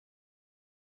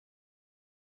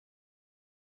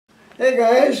Hey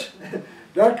guys,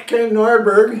 Dr. Ken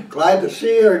Nordberg, glad to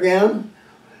see you again.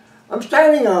 I'm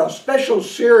starting a special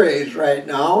series right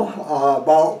now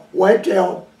about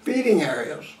whitetail feeding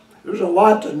areas. There's a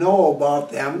lot to know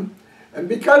about them, and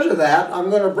because of that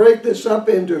I'm going to break this up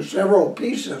into several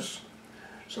pieces.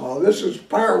 So this is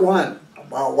part one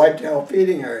about whitetail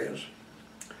feeding areas.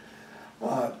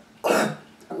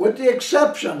 With the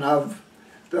exception of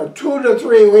the 2 to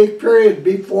 3 week period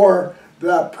before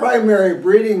the primary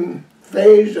breeding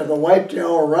phase of the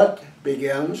whitetail rut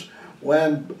begins,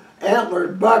 when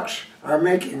antlered bucks are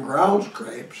making ground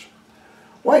scrapes,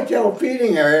 whitetail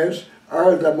feeding areas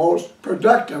are the most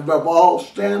productive of all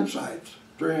stand sites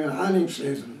during the hunting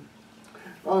season.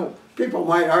 People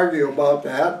might argue about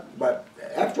that, but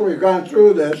after we've gone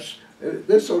through this,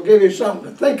 this will give you something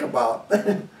to think about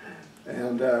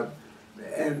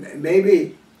and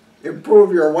maybe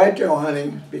improve your whitetail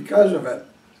hunting because of it.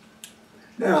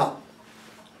 Now,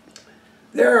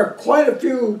 there are quite a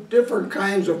few different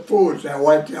kinds of foods that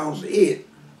whitetails eat,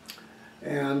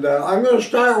 and I'm going to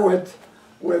start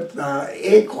with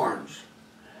acorns.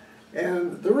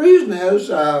 And the reason is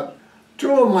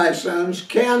two of my sons,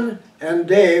 Ken and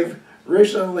Dave,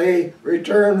 recently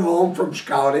returned home from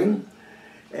scouting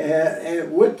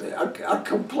and with a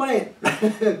complaint.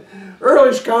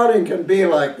 Early scouting can be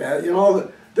like that. You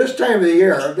know, this time of the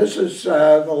year, this is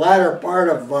the latter part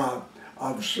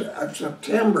of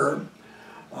September.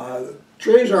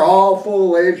 Trees are all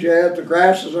full of leaves yet, the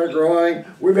grasses are growing.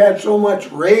 We've had so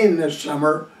much rain this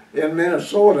summer in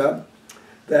Minnesota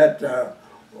that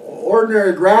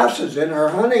ordinary grasses in our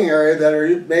hunting area that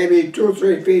are maybe 2 or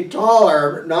 3 feet tall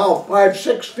are now 5 or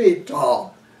 6 feet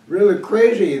tall. Really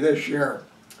crazy this year.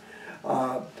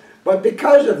 But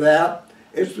because of that,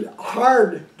 it's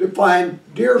hard to find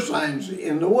deer signs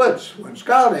in the woods when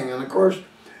scouting. And of course,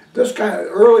 this kind of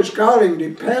early scouting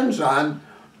depends on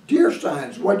deer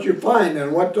signs, what you find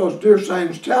and what those deer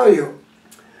signs tell you.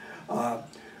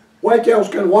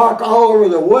 Whitetails can walk all over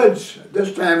the woods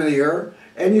this time of the year,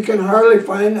 and you can hardly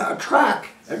find a track,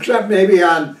 except maybe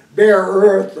on bare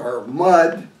earth or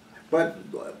mud. But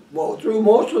well, through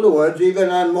most of the woods, even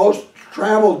on most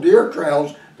traveled deer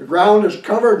trails, the ground is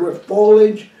covered with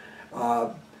foliage.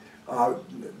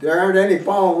 There aren't any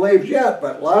fallen leaves yet,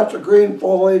 but lots of green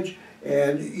foliage,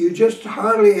 and you just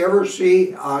hardly ever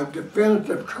see a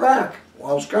definitive track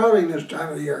while scouting this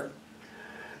time of year.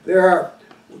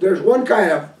 There's one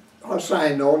kind of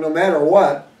sign, though, no matter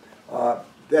what,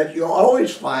 that you'll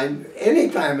always find any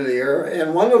time of the year,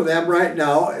 and one of them right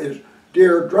now is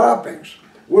deer droppings.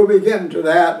 We'll be getting to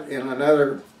that in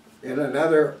another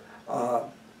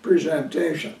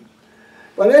presentation.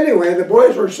 But anyway, the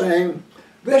boys were saying,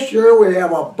 this year we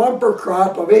have a bumper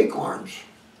crop of acorns.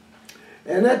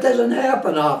 And that doesn't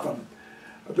happen often.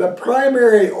 The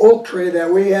primary oak tree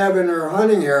that we have in our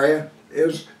hunting area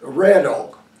is red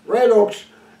oak. Red oaks,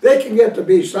 they can get to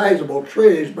be sizable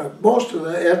trees, but most of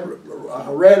the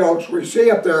red oaks we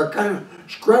see up there are kind of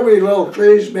scrubby little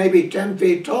trees, maybe 10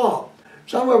 feet tall.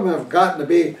 Some of them have gotten to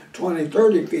be 20,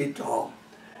 30 feet tall.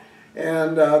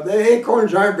 And the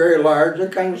acorns aren't very large, they're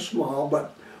kind of small,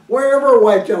 but wherever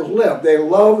whitetails live, they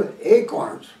love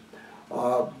acorns.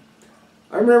 I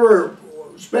remember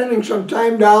spending some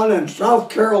time down in South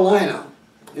Carolina,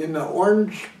 in the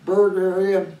Orangeburg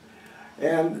area,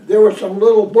 and there were some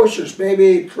little bushes,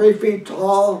 maybe 3 feet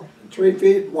tall, 3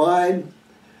 feet wide,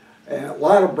 and a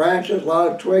lot of branches, a lot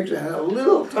of twigs, and had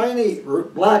little tiny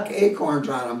black acorns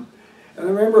on them. And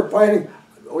I remember finding,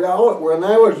 when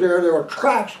I was there were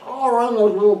tracks all around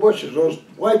those little bushes. Those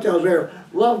whitetails there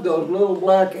loved those little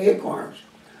black acorns.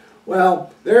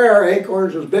 Well, there are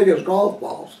acorns as big as golf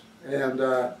balls, and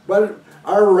but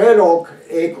our red oak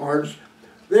acorns,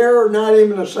 they're not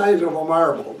even the size of a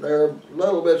marble. They're a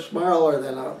little bit smaller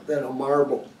than a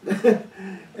marble.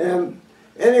 And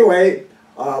anyway,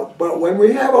 but when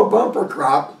we have a bumper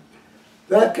crop,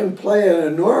 that can play an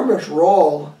enormous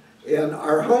role in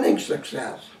our hunting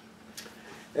success.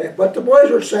 But the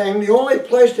boys were saying the only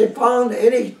place they found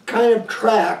any kind of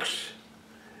tracks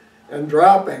and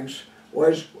droppings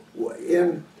was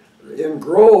in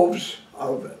groves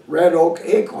of red oak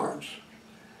acorns.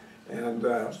 And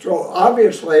so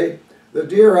obviously the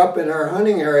deer up in our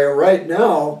hunting area right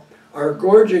now are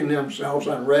gorging themselves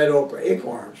on red oak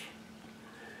acorns.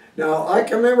 Now I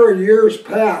can remember in years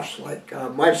past, like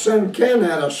my son Ken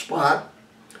had a spot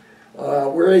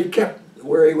where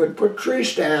he would put tree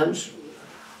stands,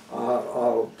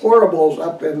 portables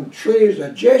up in trees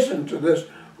adjacent to this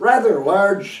rather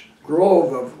large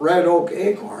grove of red oak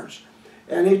acorns.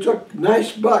 And he took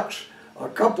nice bucks. A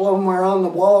couple of them are on the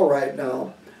wall right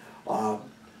now.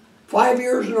 5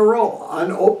 years in a row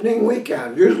on opening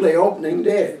weekend, usually opening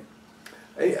day,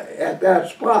 at that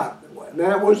spot. And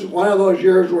that was one of those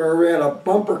years where we had a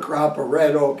bumper crop of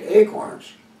red oak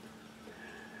acorns.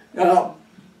 Now,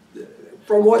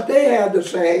 from what they had to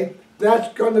say,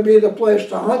 that's going to be the place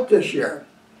to hunt this year.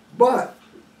 But,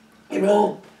 you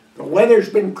know, the weather's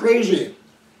been crazy.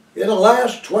 In the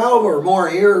last 12 or more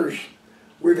years,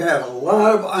 we've had a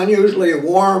lot of unusually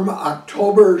warm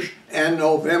Octobers and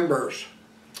Novembers.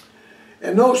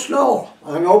 And no snow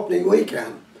on opening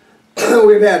weekend.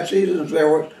 We've had seasons there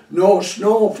was no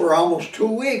snow for almost 2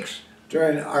 weeks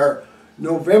during our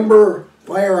November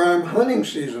firearm hunting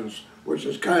seasons, which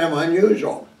is kind of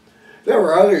unusual. There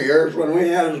were other years when we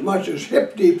had as much as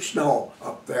hip-deep snow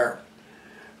up there.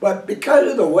 But because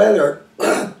of the weather,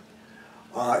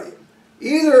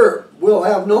 either we'll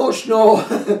have no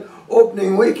snow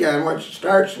opening weekend, which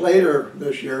starts later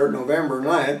this year, November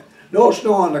 9th, no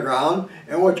snow on the ground,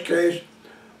 in which case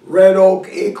red oak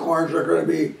acorns are going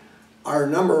to be our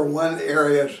 #1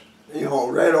 areas. You know,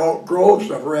 red oak, groves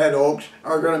of red oaks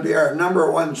are going to be our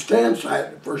 #1 stand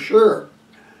site for sure.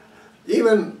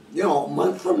 Even, you know, a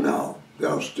month from now,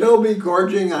 they'll still be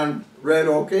gorging on red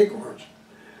oak acorns.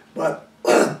 But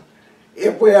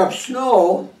if we have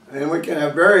snow, and we can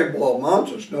have variable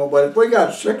amounts of snow, but if we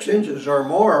got 6 inches or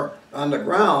more on the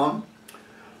ground,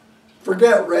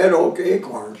 forget red oak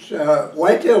acorns.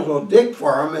 Whitetails will dig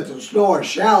for them if the snow is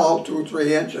shallow, 2 or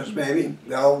 3 inches maybe.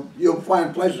 You'll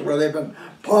find places where they've been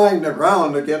pawing the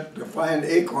ground to find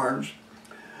acorns.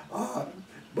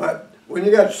 But when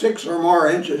you got 6 or more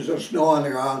inches of snow on the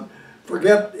ground,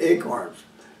 forget acorns.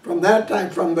 From that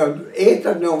time, from the 8th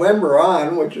of November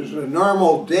on, which is a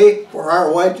normal date for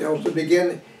our whitetails to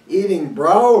begin eating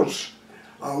browse,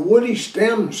 woody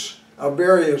stems of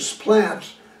various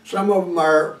plants. Some of them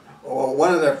are,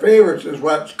 one of their favorites is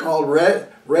what's called red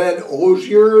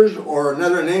osiers, or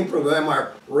another name for them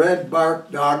are red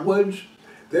bark dogwoods.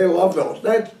 They love those.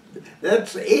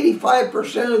 That's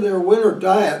 85% of their winter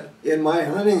diet in my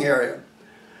hunting area.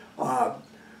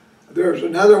 There's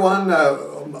another one,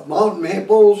 mountain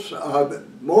maples.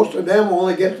 Most of them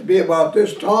only get to be about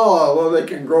this tall, although they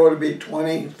can grow to be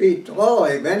 20 feet tall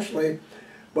eventually.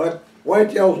 But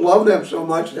whitetails love them so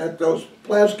much that those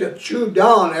plants get chewed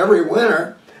down every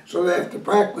winter, so they have to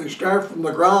practically start from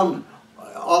the ground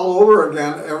all over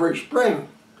again every spring.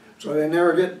 So they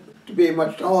never get to be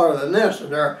much taller than this,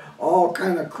 and they're all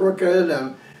kind of crooked,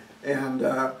 and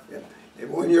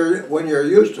when you're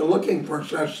used to looking for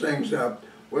such things,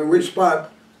 when we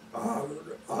spot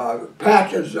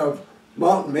patches of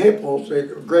mountain maples, they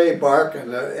gray bark,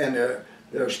 and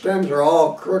their stems are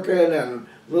all crooked and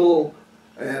little,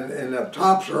 and the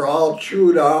tops are all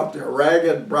chewed off. They're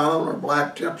ragged brown or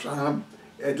black tips on them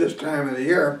at this time of the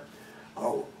year.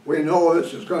 We know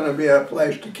this is going to be a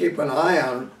place to keep an eye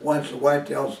on once the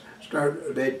whitetails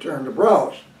they turn to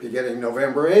browse, beginning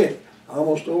November 8th,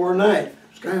 almost overnight.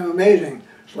 It's kind of amazing.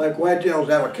 It's like whitetails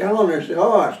have a calendar and say,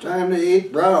 oh, it's time to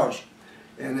eat browse.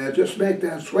 And they just make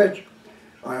that switch.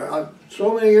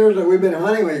 So many years that we've been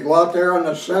hunting, we go out there on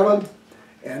the 7th,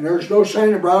 and there's no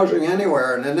sign of browsing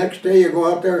anywhere. And the next day you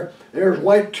go out there, there's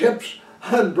white tips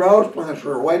on browse plants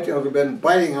where whitetails have been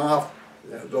biting off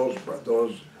those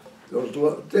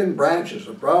little thin branches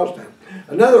of browse stem.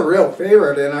 Another real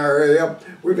favorite in our area,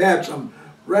 we have some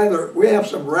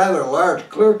rather large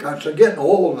clear cuts. They're getting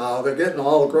old now, they're getting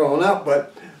all grown up,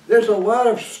 but there's a lot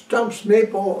of stumps,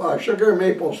 sugar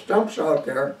maple stumps out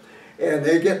there, and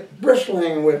they get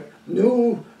bristling with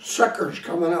new suckers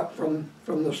coming up from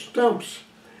the stumps,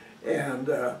 and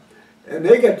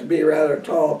they get to be rather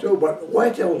tall too. But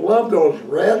whitetails love those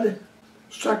red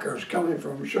suckers coming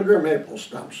from sugar maple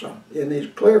stumps in these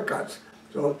clear cuts.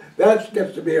 So that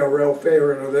gets to be a real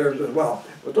favorite of theirs as well.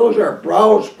 But those are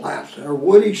browse plants. They're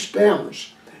woody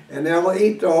stems, and they'll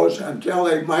eat those until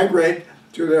they migrate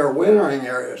to their wintering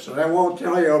areas. So I won't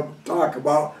talk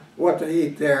about what they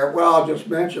eat there. Well, I'll just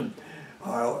mention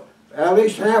at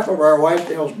least half of our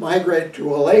whitetails migrate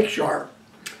to a lake shore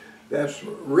that's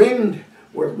ringed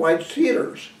with white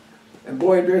cedars. And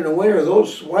boy, during the winter,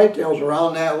 those whitetails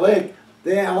around that lake,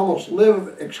 they almost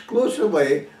live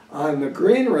exclusively on the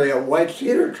greenery of white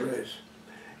cedar trees.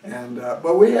 And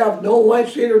but we have no white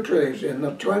cedar trees in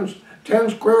the 10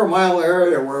 square mile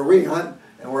area where we hunt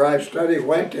and where I study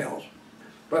whitetails.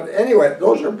 But anyway,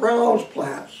 those are browse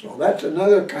plants, so that's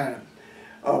another kind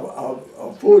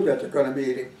of food that they're going to be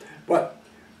eating. But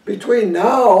between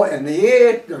now and the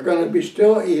 8th, they're going to be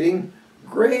still eating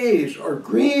grays or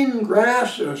green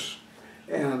grasses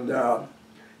and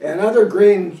other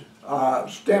green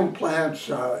stem plants,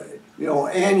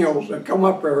 annuals that come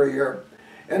up every year.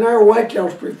 And our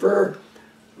whitetails prefer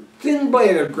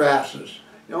thin-bladed grasses.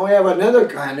 You know, we have another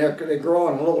kind there, they grow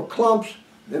in little clumps,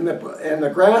 and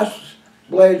the grass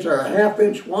blades are a ½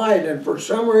 inch wide, and for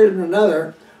some reason or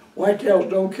another, whitetails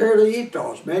don't care to eat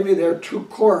those. Maybe they're too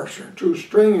coarse or too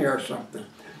stringy or something.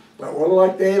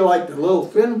 But they like the little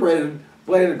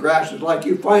thin-bladed grasses like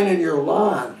you find in your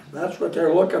lawn. That's what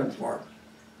they're looking for.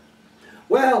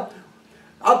 Well,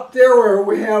 up there where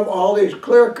we have all these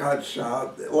clear cuts,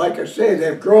 like I say,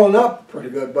 they've grown up pretty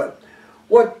good, but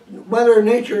what Mother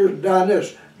Nature has done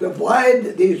is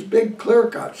divide these big clear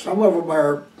cuts. Some of them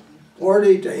are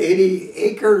 40 to 80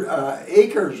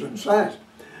 acres in size.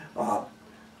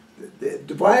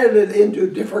 Divided it into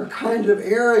different kinds of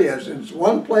areas. In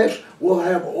one place we'll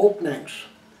have openings,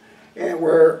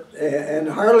 and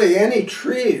hardly any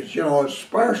trees, you know,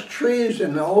 sparse trees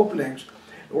in the openings,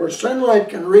 where sunlight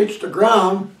can reach the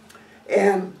ground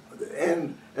and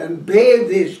bathe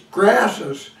these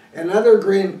grasses and other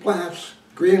green plants,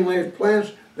 green-leaf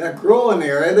plants that grow in the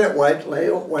area that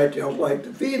whitetails like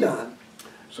to feed on.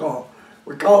 So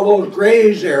we call those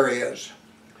graze areas,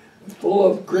 full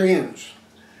of greens.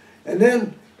 And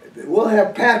then we'll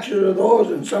have patches of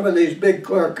those in some of these big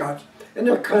clear cuts, and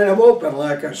they're kind of open,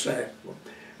 like I say.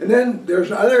 And then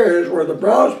there's other areas where the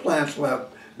browse plants live.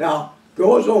 Now,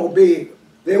 those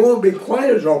they won't be quite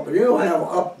as open. You'll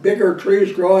have bigger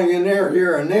trees growing in there,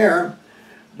 here and there,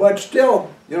 but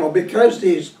still, you know, because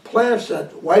these plants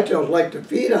that whitetails like to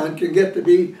feed on can get to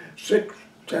be 6,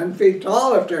 10 feet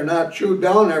tall if they're not chewed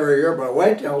down every year by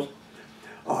whitetails.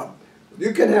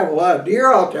 You can have a lot of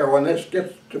deer out there when this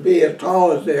gets to be as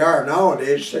tall as they are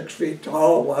nowadays, 6 feet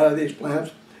tall, a lot of these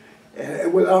plants,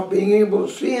 without being able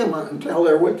to see them until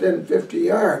they're within 50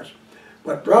 yards.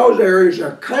 But browse areas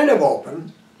are kind of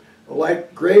open,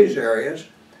 like graze areas,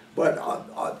 but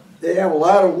they have a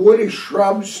lot of woody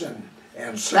shrubs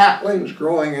and saplings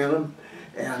growing in them,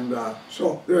 and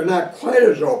so they're not quite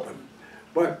as open.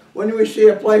 But when we see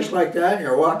a place like that, and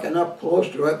you're walking up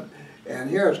close to it,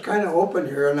 and here it's kind of open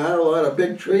here, not a lot of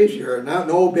big trees here,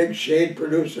 no big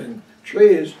shade-producing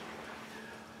trees,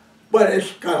 but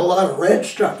it's got a lot of red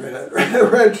stuff in it,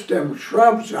 red stem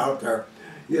shrubs out there.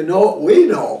 You know, we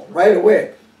know right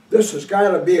away, this has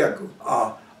got to be a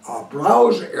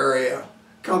browse area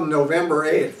come November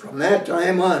 8th. From that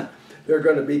time on, there are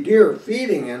going to be deer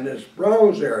feeding in this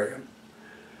browse area.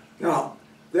 Now,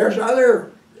 there's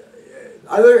other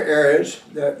areas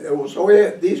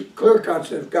these clear cuts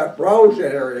have got browse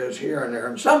areas here and there.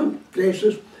 In some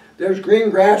cases, there's green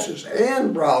grasses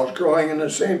and browse growing in the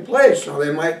same place, so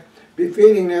they might be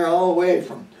feeding there all the way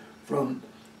from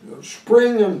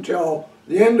spring until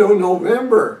the end of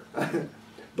November.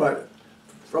 but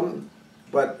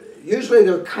usually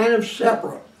they're kind of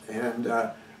separate, and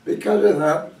because of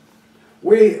that,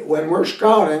 when we're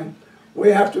scouting, we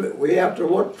have to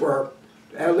look for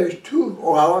at least 2,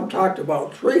 well, I've talked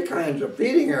about 3 kinds of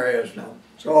feeding areas now.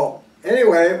 So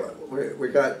anyway, we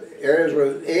got areas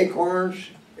with acorns,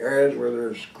 areas where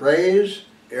there's graze,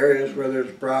 areas where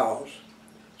there's browse.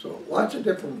 So lots of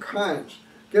different kinds.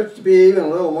 Gets to be even a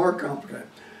little more complicated.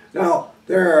 Now,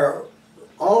 there are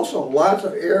also lots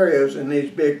of areas in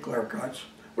these big clear cuts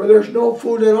where there's no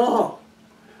food at all.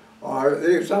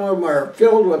 Some of them are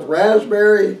filled with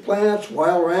raspberry plants,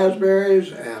 wild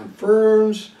raspberries, and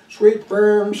ferns, sweet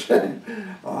ferns,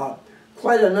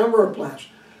 quite a number of plants.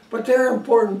 But they're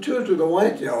important too to the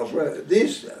whitetails.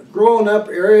 These grown up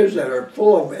areas that are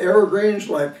full of evergreens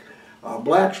like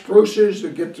black spruces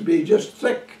that get to be just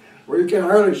thick, where you can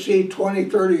hardly see 20,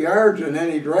 30 yards in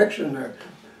any direction there.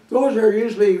 Those are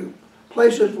usually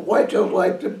places whitetails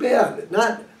like to bed.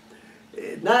 Not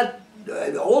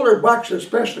the older bucks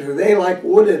especially, they like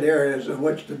wooded areas in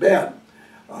which to bed.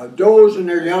 Does and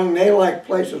their young, they like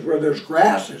places where there's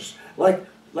grasses, like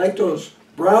those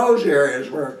browse areas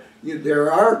where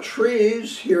there are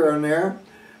trees here and there,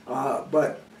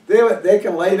 but they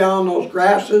can lay down those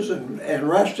grasses and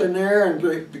rest in there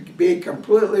and be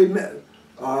completely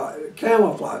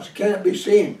camouflaged. Can't be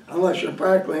seen unless you're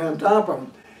practically on top of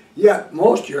them. Yet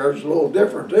most years it's a little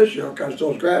different this year because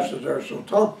those grasses are so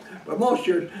tall. But most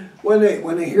years, when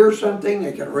they hear something,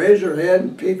 they can raise their head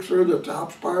and peek through the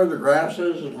top part of the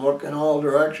grasses and look in all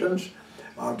directions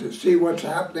to see what's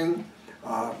happening.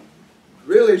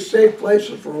 Really safe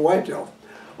places for whitetail.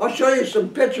 I'll show you some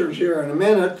pictures here in a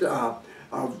minute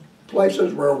of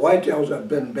places where whitetails have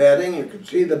been bedding. You can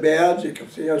see the beds, you can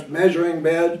see us measuring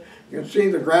beds, you can see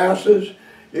the grasses,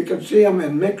 you can see them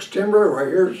in mixed timber, where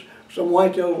here's some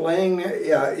whitetails laying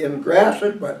in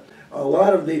grasses, but a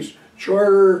lot of these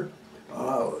shorter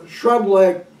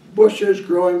shrub-like bushes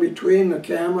growing between the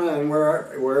camera and where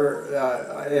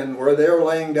they're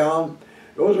laying down.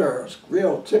 Those are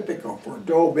real typical for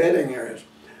doe bedding areas.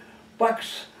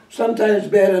 Bucks sometimes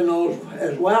bed in those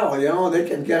as well, you know, they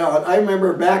can get out. I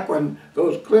remember back when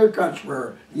those clear cuts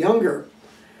were younger,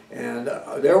 and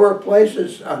there were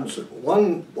places on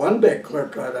one big clear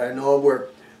cut I know where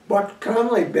bucks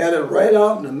commonly bedded right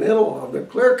out in the middle of the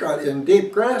clear cut in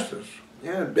deep grasses.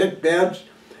 Yeah, big beds,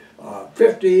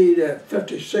 50 to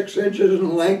 56 inches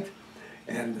in length,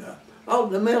 and out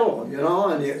in the middle, you know,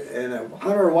 and a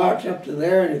hunter walks up to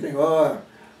there and you think, oh,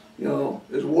 you know,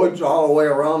 there's woods all the way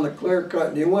around the clear cut,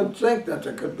 and you wouldn't think that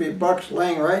there could be bucks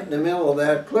laying right in the middle of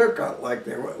that clear cut like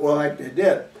they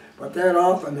did, but that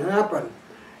often happened.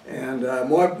 And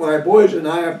my boys and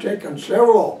I have taken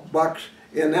several bucks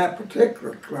in that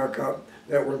particular clear cut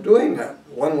that were doing that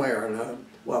one way or another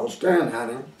while stand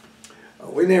hunting.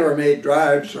 We never made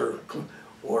drives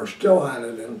or still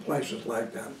hunted in places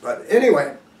like that. But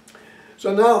anyway,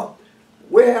 so now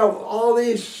we have all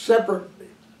these separate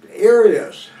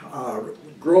areas,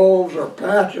 groves or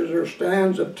patches or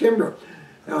stands of timber.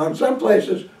 Now in some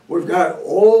places we've got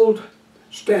old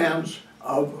stands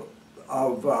of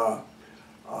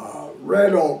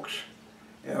red oaks,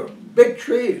 you know, big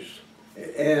trees,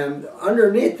 and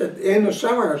underneath it in the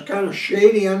summer it's kind of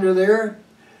shady under there,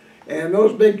 and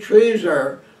those big trees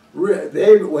are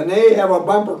when they have a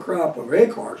bumper crop of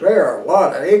acorns. There are a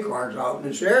lot of acorns out in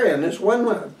this area, and this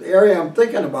one area I'm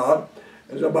thinking about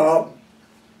is about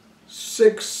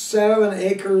 6-7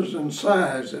 acres in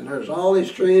size, and there's all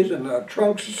these trees, and the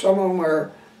trunks, some of them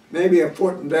are maybe a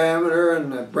foot in diameter,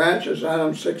 and the branches on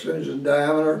them 6 inches in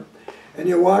diameter. And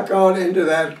you walk out into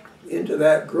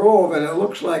that grove, and it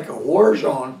looks like a war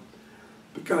zone,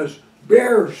 because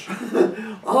bears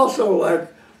also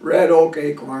like red oak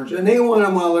acorns, and they want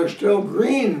them while they're still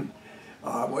green.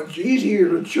 It's easier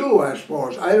to chew, I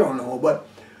suppose. I don't know, but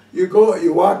you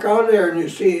walk out there and you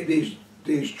see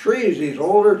these trees, these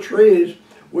older trees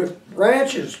with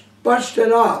branches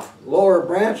busted off, lower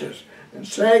branches, and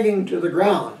sagging to the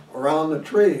ground around the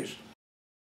trees.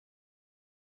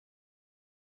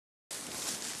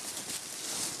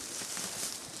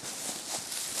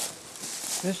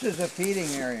 This is a feeding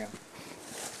area.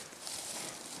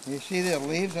 You see the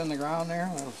leaves on the ground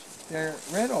there? They're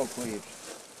red oak leaves.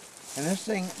 And this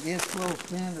little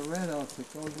stand of red oak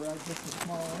that goes around just a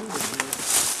small area here,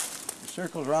 it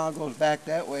circles around, goes back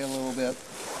that way a little bit.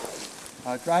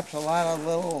 Drops a lot of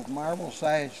little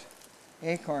marble-sized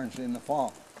acorns in the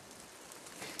fall.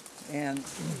 And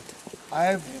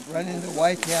I've run into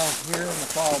whitetail here in the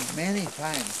fall many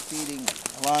times feeding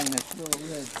along this little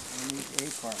ridge on these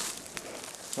acorns.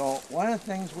 So one of the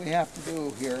things we have to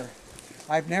do here,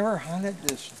 I've never hunted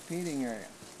this feeding area,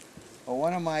 but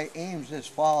one of my aims this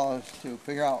fall is to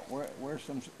figure out where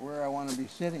I want to be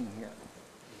sitting here.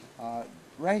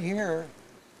 Right here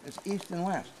is east and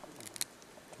west.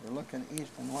 We're looking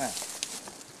east and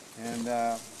west.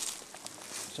 And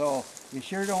so you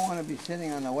sure don't want to be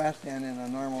sitting on the west end in a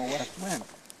normal west wind.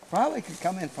 Probably could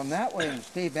come in from that way and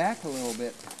stay back a little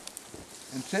bit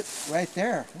and sit right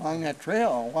there along that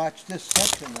trail and watch this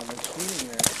section of this feeding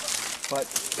area. But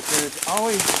there's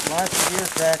always lots of deer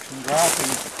tracks and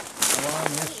droppings along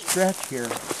this stretch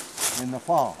here in the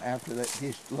fall after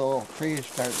these little trees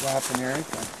start dropping their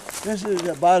acorns. This is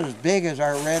about as big as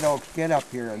our red oaks get up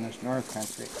here in this north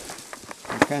country.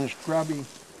 They're kind of scrubby.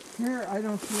 Here I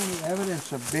don't see any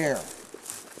evidence of bear.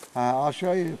 I'll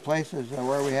show you places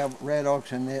where we have red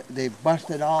oaks, and they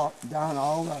busted down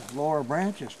all the lower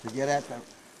branches to get at the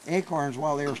acorns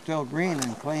while they were still green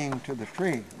and clinging to the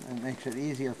tree. It makes it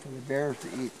easier for the bears to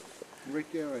eat. Right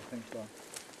there, I think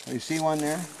so. You see one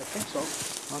there? I think so.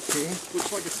 Okay.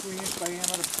 Looks like a 3-inch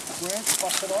diameter branch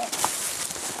busted off.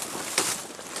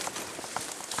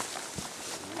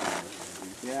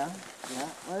 Yeah, yeah.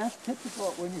 Well, that's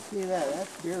typical when you see that.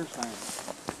 That's deer sign.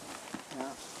 Yeah.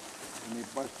 And they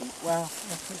bust them. Well,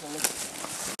 let's take a look at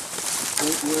that.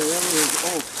 Wherever there's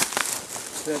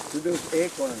oaks that produce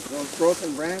acorns, those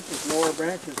broken branches, lower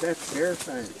branches, that's bear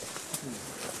sign.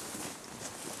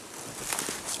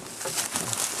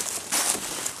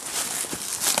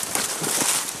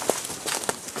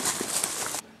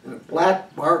 And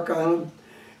black bark on them,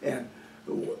 and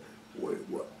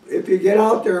if you get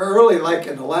out there early, like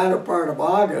in the latter part of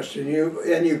August, and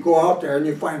you go out there and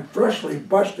you find freshly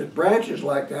busted branches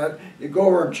like that, you go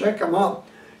over and check them out,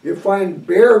 you find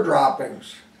bear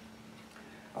droppings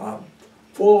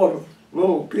full of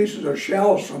little pieces of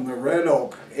shells from the red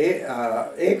oak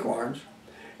acorns,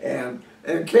 and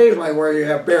occasionally where you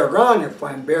have bare ground, you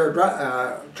find bear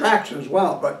tracks as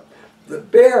well. But the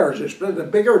bears, especially the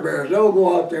bigger bears, they'll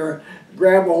go out there,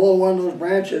 grab a whole one of those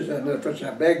branches, and if it's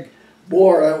a big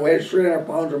boar that weighs 300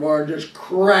 pounds or more and just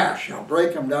crash. You'll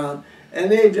break them down. And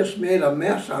they just made a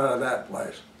mess out of that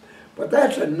place. But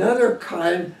that's another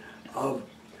kind of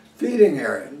feeding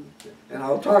area. And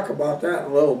I'll talk about that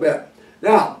in a little bit.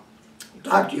 Now, I'll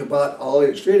talk to you about all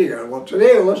these feeding areas. Well,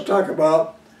 today let's talk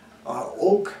about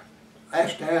oak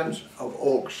stands of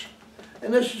oaks.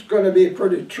 And this is going to be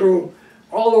pretty true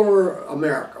all over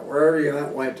America, wherever you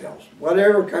hunt whitetails,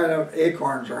 whatever kind of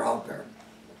acorns are out there.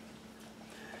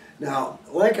 Now,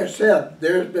 like I said,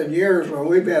 there's been years when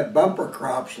we've had bumper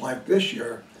crops like this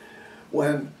year,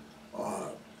 when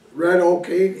red oak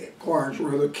acorns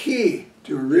were the key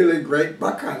to really great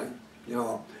buck hunting. You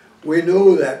know, we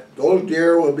knew that those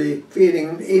deer would be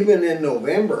feeding even in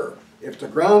November, if the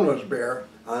ground was bare,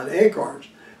 on acorns.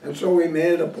 And so we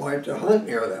made it a point to hunt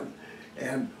near them.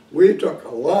 And we took a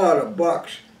lot of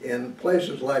bucks in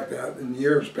places like that in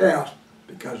years past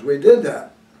because we did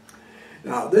that.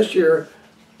 Now this year,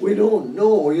 we don't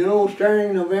know. You know,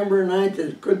 starting November 9th,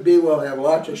 it could be we'll have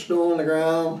lots of snow on the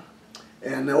ground,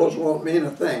 and those won't mean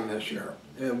a thing this year.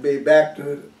 It'll be back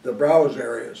to the browse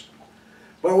areas.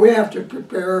 But we have to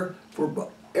prepare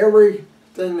for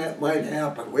everything that might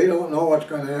happen. We don't know what's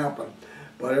going to happen.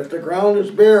 But if the ground is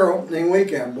bare opening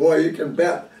weekend, boy, you can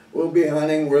bet we'll be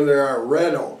hunting where there are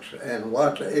red oaks and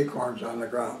lots of acorns on the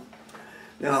ground.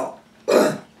 Now,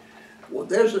 well,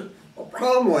 there's a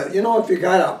problem with, you know, if you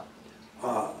got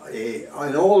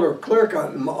an older clear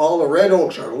cut and all the red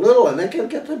oaks are little and they can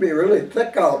get to be really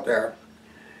thick out there,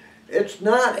 it's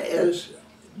not as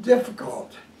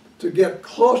difficult to get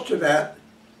close to that.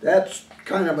 That's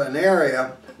kind of an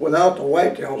area without the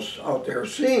whitetails out there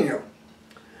seeing you.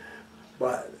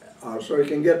 But so you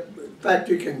can get, in fact,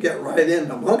 you can get right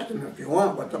in amongst them if you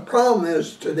want. But the problem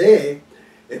is today,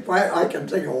 if I can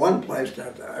think of one place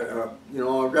that, you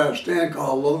know, I've got a stand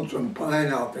called Lonesome Pine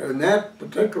out there. In that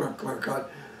particular clear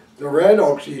cut, the red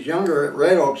oaks, these younger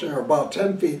red oaks, are about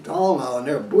 10 feet tall now and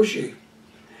they're bushy.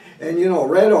 And you know,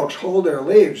 red oaks hold their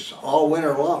leaves all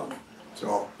winter long.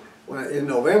 So in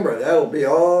November, that'll be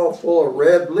all full of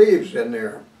red leaves in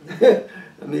there,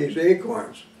 and these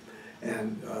acorns.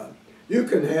 And you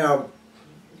can have a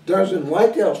dozen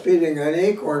whitetails feeding on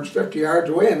acorns 50 yards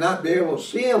away and not be able to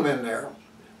see them in there.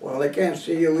 Well, they can't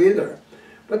see you either.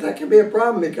 But that can be a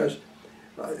problem because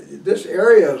this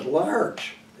area is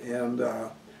large, and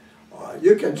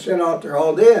you can sit out there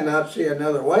all day and not see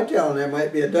another whitetail, and there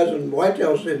might be a dozen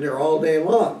whitetails in there all day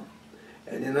long,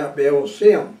 and you'll not be able to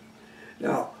see them.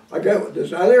 Now, I got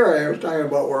this other area I was talking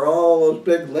about where all those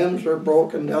big limbs are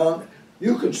broken down.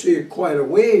 You can see quite a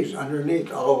ways underneath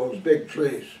all those big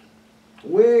trees.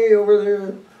 Way over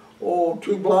there, oh,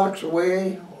 2 blocks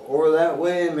away, over that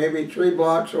way, maybe 3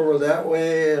 blocks over that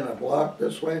way, and a block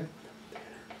this way.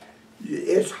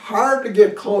 It's hard to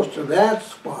get close to that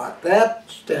spot, that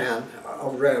stand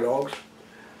of red oaks,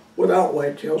 without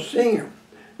whitetails seeing them.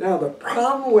 Now the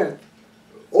problem with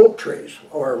oak trees,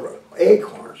 or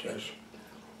acorns, is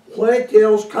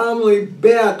whitetails commonly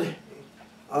bed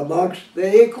amongst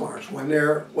the acorns when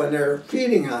they're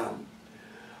feeding on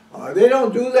them. They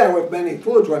don't do that with many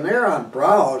foods. When they're on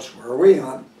browse, where we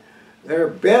hunt, their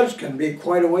beds can be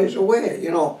quite a ways away.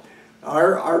 You know,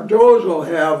 our does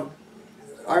have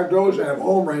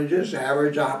home ranges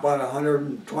average about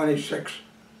 126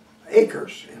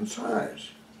 acres in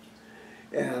size,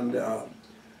 and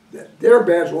their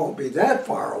beds won't be that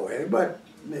far away, but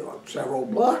you know, several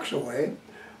blocks away.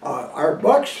 Our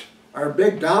bucks, our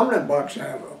big dominant bucks,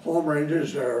 have home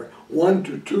ranges that are 1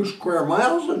 to 2 square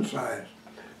miles in size,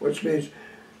 which means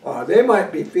they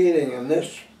might be feeding in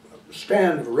this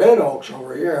stand of red oaks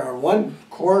over here on one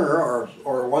corner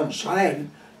or one side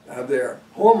of their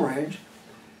home range,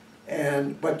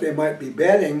 but they might be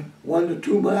bedding 1 to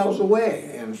 2 miles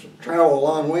away and travel a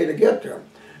long way to get there.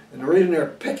 And the reason they're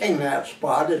picking that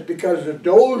spot is because a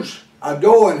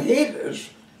doe in heat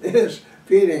is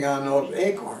feeding on those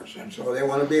acorns, and so they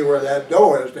want to be where that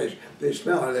doe is. They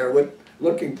smell her. They're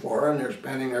looking for her, and they're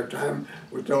spending their time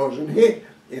with does in heat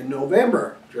in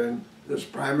November during this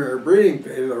primary breeding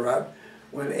phase of the rut,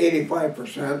 when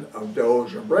 85% of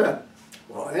does are bred.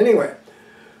 Well, anyway,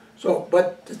 so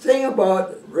but the thing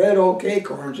about red oak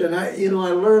acorns, and I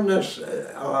learned this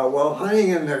while hunting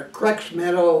in the Creeks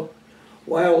Meadow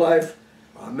Wildlife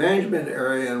Management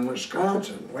Area in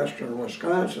Wisconsin, western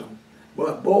Wisconsin,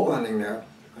 bow hunting there,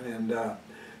 and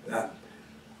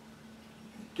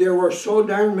there were so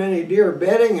darn many deer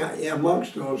bedding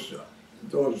amongst those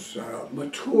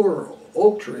mature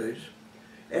oak trees,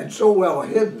 and so well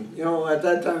hidden. You know, at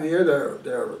that time of year,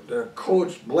 their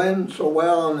coats blend so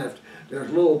well, and if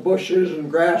there's little bushes and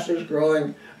grasses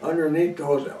growing underneath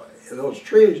those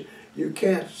trees, you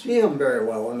can't see them very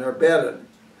well when they're bedded.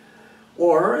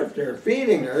 Or if they're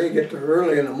feeding there, you get there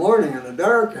early in the morning in the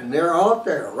dark and they're out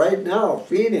there right now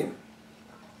feeding.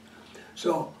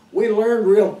 So we learned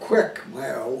real quick.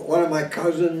 One of my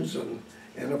cousins and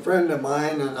a friend of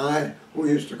mine and I, who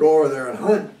used to go over there and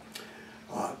hunt,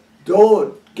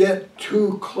 don't get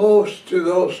too close to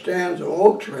those stands of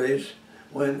oak trees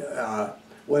when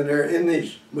they're in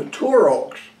these mature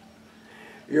oaks.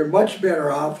 You're much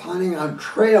better off hunting on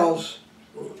trails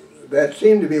that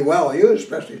seem to be well used,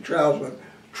 especially trails with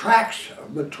tracks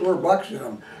of mature bucks in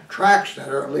them, tracks that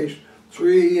are at least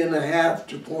 3.5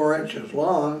 to 4 inches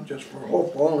long, just for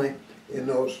hoof only, in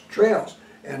those trails,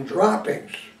 and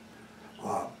droppings.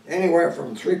 Anywhere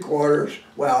from 3/4,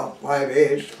 well,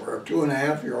 5/8 for a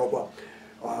 2.5-year-old,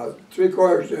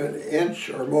 3/4 inch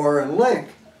or more in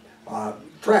length,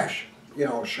 fresh,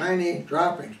 shiny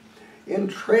droppings in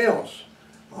trails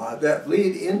that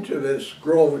lead into this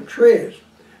grove of trees.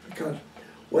 Because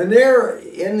when they're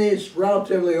in these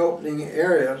relatively opening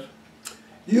areas,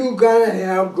 you gotta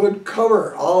have good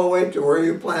cover all the way to where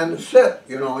you plan to sit.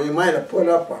 You might have put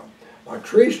up a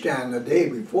tree stand the day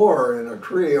before in a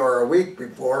tree, or a week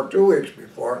before, 2 weeks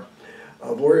before,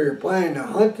 of where you're planning to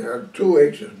hunt there. 2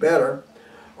 weeks is better.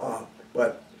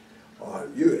 But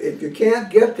if you can't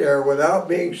get there without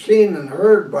being seen and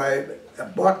heard by a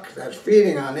buck that's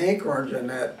feeding on acorns in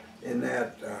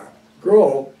that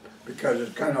grove, because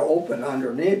it's kind of open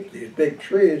underneath these big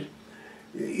trees,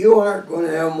 you aren't going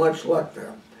to have much luck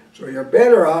there. So you're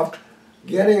better off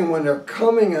getting them when they're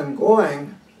coming and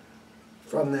going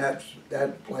from that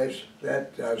place,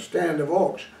 that stand of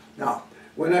oaks. Now,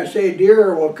 when I say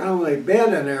deer will commonly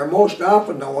bed in there, most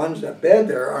often the ones that bed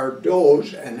there are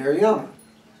does and they're young.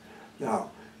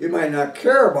 Now, you might not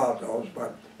care about those,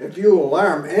 but if you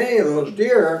alarm any of those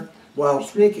deer while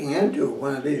sneaking into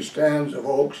one of these stands of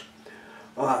oaks,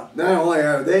 not only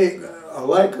are they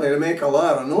likely to make a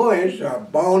lot of noise,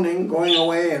 bounding, going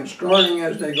away, and snorting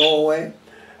as they go away,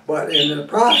 but in the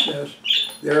process,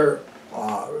 their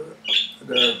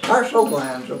tarsal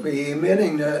glands will be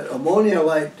emitting the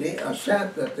ammonia-like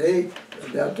scent that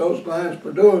those glands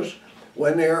produce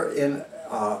when they're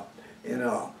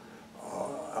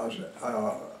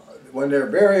when they're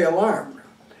very alarmed.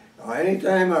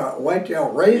 Anytime a whitetail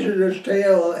raises its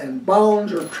tail and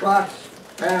bounds or trots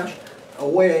fast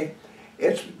away,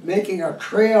 it's making a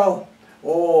trail,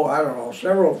 I don't know,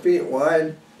 several feet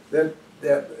wide, that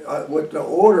with the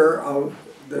odor of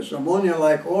this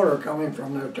ammonia-like odor coming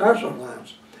from their tarsal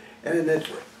glands. And it's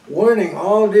warning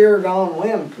all deer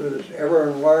downwind through this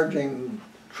ever-enlarging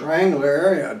triangular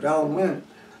area downwind.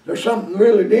 There's something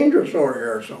really dangerous over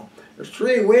here. So there's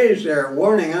 3 ways they're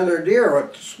warning other deer,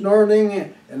 with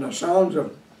snorting and the sounds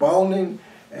of bounding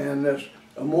and this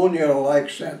ammonia-like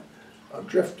scent of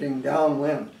drifting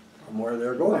downwind from where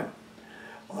they're going.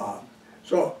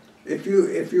 So if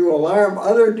you alarm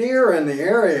other deer in the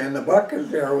area and the buck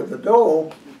is there with the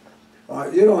doe,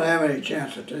 you don't have any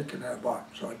chance of taking that buck.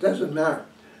 So it doesn't matter.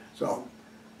 So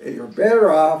you're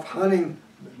better off hunting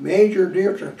major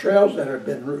deer trails that have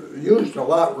been used a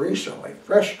lot recently,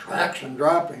 fresh tracks and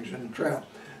droppings in the trail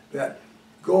that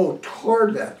go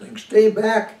toward that thing. Stay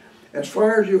back as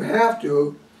far as you have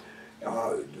to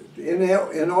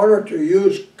in order to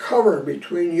use cover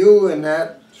between you and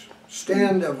that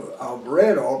stand of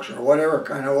red oaks, or whatever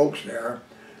kind of oaks they are,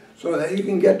 so that you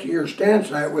can get to your stand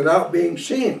site without being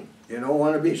seen. You don't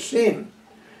want to be seen.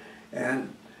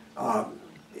 And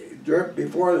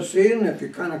before the season, if you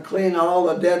kind of clean all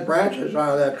the dead branches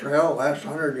out of that trail, last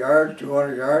 100 yards,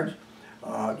 200 yards,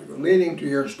 leading to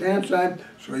your stand site,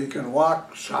 so you can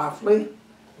walk softly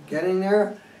getting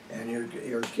there, and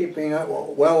you're keeping it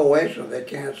well away so they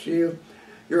can't see you,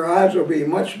 your odds will be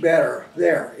much better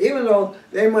there. Even though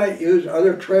they might use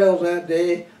other trails that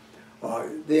day,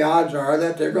 the odds are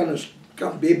that they're going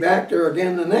to be back there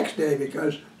again the next day,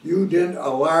 because you didn't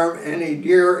alarm any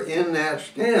deer in that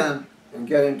stand and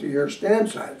get into your stand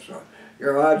site. So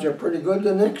your odds are pretty good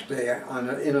the next day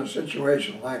in a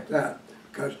situation like that,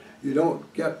 because you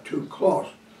don't get too close.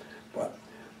 But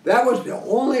that was the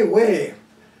only way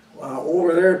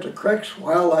over there at the Creeks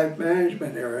Wildlife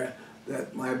Management Area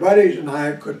that my buddies and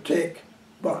I could take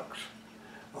bucks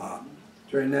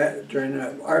during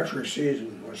the archery season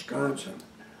in Wisconsin.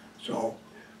 So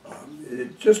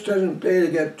it just doesn't pay to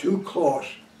get too close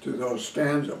to those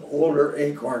stands of older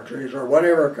acorn trees, or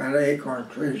whatever kind of acorn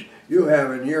trees you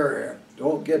have in your area.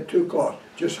 Don't get too close.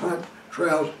 Just hunt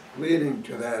trails leading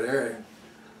to that area.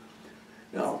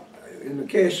 Now, in the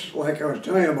case like I was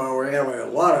telling you about, where you have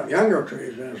a lot of younger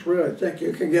trees and it's really thick,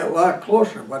 you can get a lot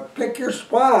closer. But pick your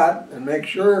spot and make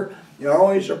sure you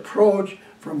always approach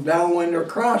from downwind or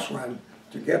crosswind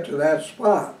to get to that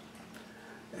spot.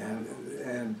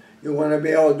 And you want to be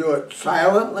able to do it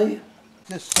silently.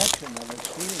 This section of it's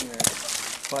feeding there,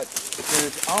 but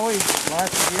there's always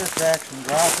lots of deer tracks and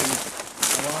droppings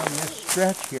along this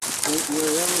stretch here,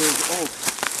 wherever there's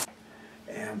oaks.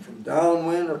 And from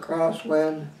downwind or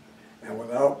crosswind, and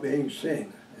without being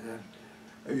seen.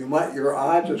 And your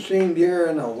odds of seeing deer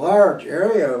in a large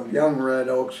area of young red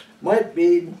oaks might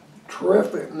be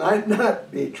terrific, might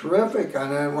not be terrific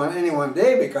on any one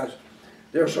day because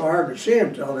they're so hard to see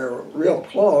until they're real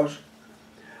close.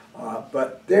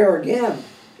 But there again,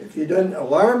 if you didn't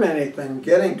alarm anything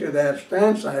getting to that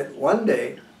stand site one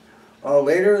day,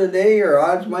 later in the day your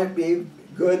odds might be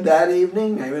good that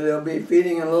evening. Maybe they'll be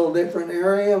feeding in a little different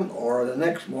area, or the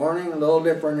next morning a little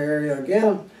different area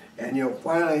again, and you'll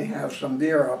finally have some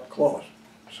deer up close.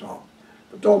 So,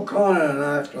 but don't count on it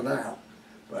after that.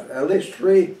 But at least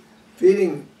 3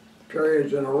 feeding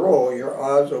periods in a row, your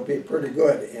odds will be pretty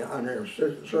good under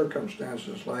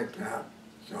circumstances like that.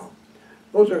 So,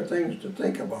 those are things to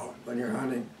think about when you're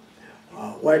hunting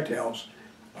whitetails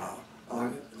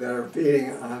that are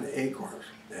feeding on acorns.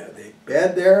 They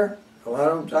bed there a lot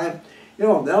of times. You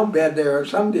know, they'll bed there.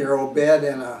 Some deer will bed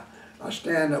in a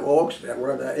stand of oaks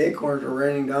where the acorns are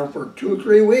raining down for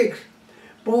 2-3 weeks.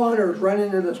 Bow hunters run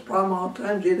into this problem all the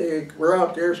time. Gee, they were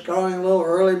out there scouting a little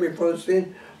early before the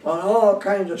season, found all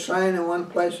kinds of sign in one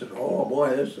place. And, oh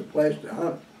boy, this is the place to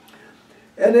hunt.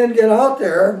 And then get out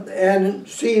there and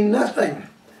see nothing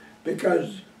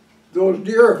because those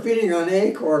deer are feeding on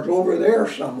acorns over there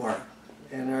somewhere.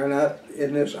 And they're not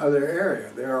in this other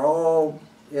area. They're all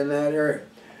in that area.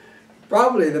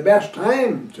 Probably the best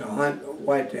time to hunt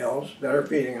whitetails that are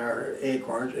feeding our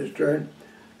acorns is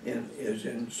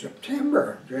in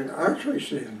September, during archery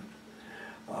season.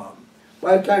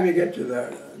 By the time you get to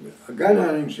the gun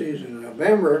hunting season in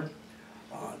November,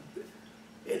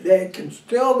 they can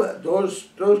still, those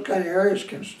kind of areas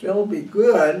can still be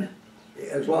good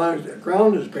as long as the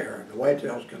ground is bare. The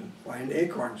whitetails can find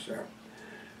acorns there.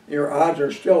 Your odds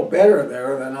are still better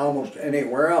there than almost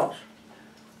anywhere else.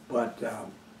 But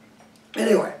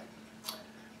anyway,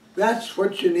 that's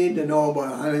what you need to know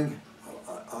about hunting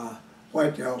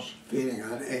whitetails feeding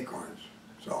on acorns.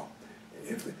 So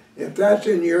if that's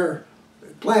in your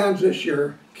plans this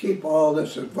year, keep all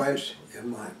this advice in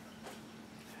mind.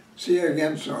 See you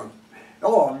again soon.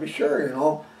 Oh, and be sure,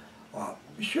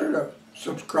 be sure to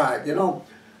subscribe.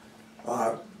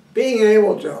 Being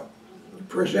able to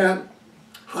present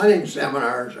hunting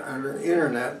seminars on the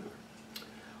internet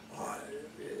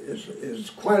is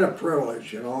quite a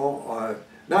privilege,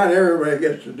 Not everybody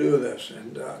gets to do this,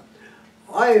 and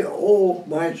I owe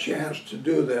my chance to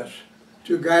do this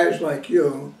to guys like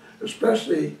you,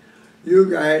 especially you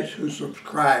guys who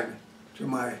subscribe to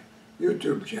my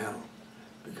YouTube channel,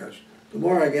 because the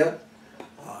more I get,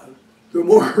 the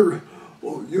more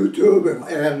YouTube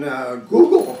and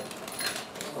Google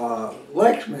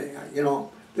likes me.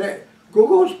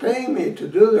 Google's paying me to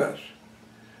do this,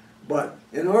 but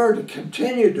in order to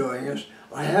continue doing this,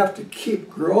 I have to keep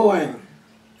growing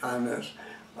on this.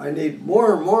 I need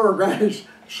more and more guys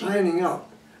signing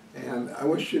up, and I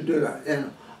wish you'd do that.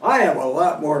 And I have a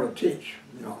lot more to teach,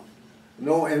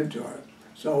 no end to it.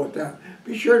 So with that,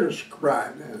 be sure to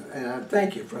subscribe, and I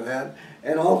thank you for that.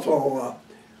 And also,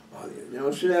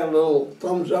 see that little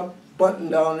thumbs up button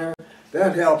down there?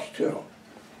 That helps too.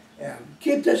 And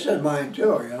keep this in mind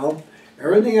too,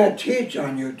 Everything I teach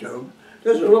on YouTube,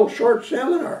 there's a little short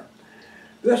seminar.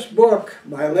 This book,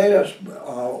 my latest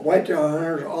Whitetail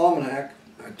Hunter's Almanac,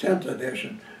 10th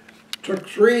edition, took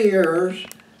 3 years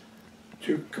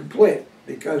to complete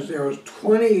because there was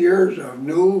 20 years of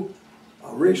new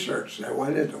research that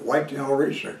went into whitetail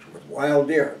research with wild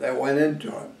deer that went into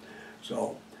it.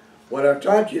 So what I've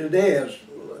taught you today is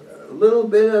a little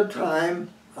bit of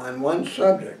time on one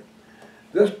subject.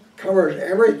 This covers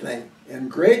everything in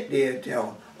great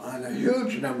detail on a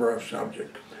huge number of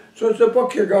subjects. So it's a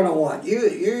book you're going to want.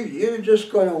 You're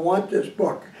just going to want this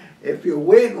book. If you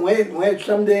wait and wait and wait,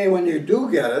 someday when you do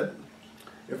get it,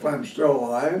 if I'm still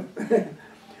alive,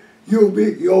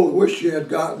 you'll wish you had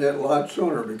gotten it a lot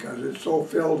sooner because it's so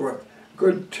filled with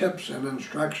good tips and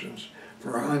instructions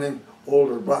for hunting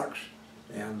older bucks.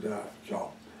 And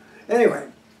so, anyway,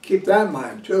 keep that in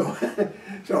mind too.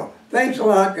 So, thanks a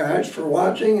lot guys for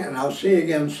watching, and I'll see you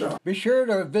again soon. Be sure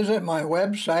to visit my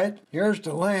website. Here's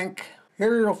the link.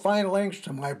 Here you'll find links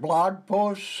to my blog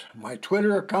posts, my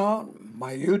Twitter account,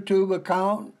 my YouTube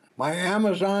account, my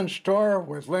Amazon store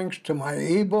with links to my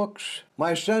ebooks,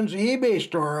 my son's eBay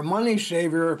store, a money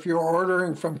saver if you're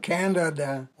ordering from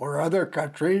Canada or other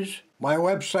countries, my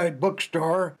website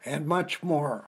bookstore, and much more.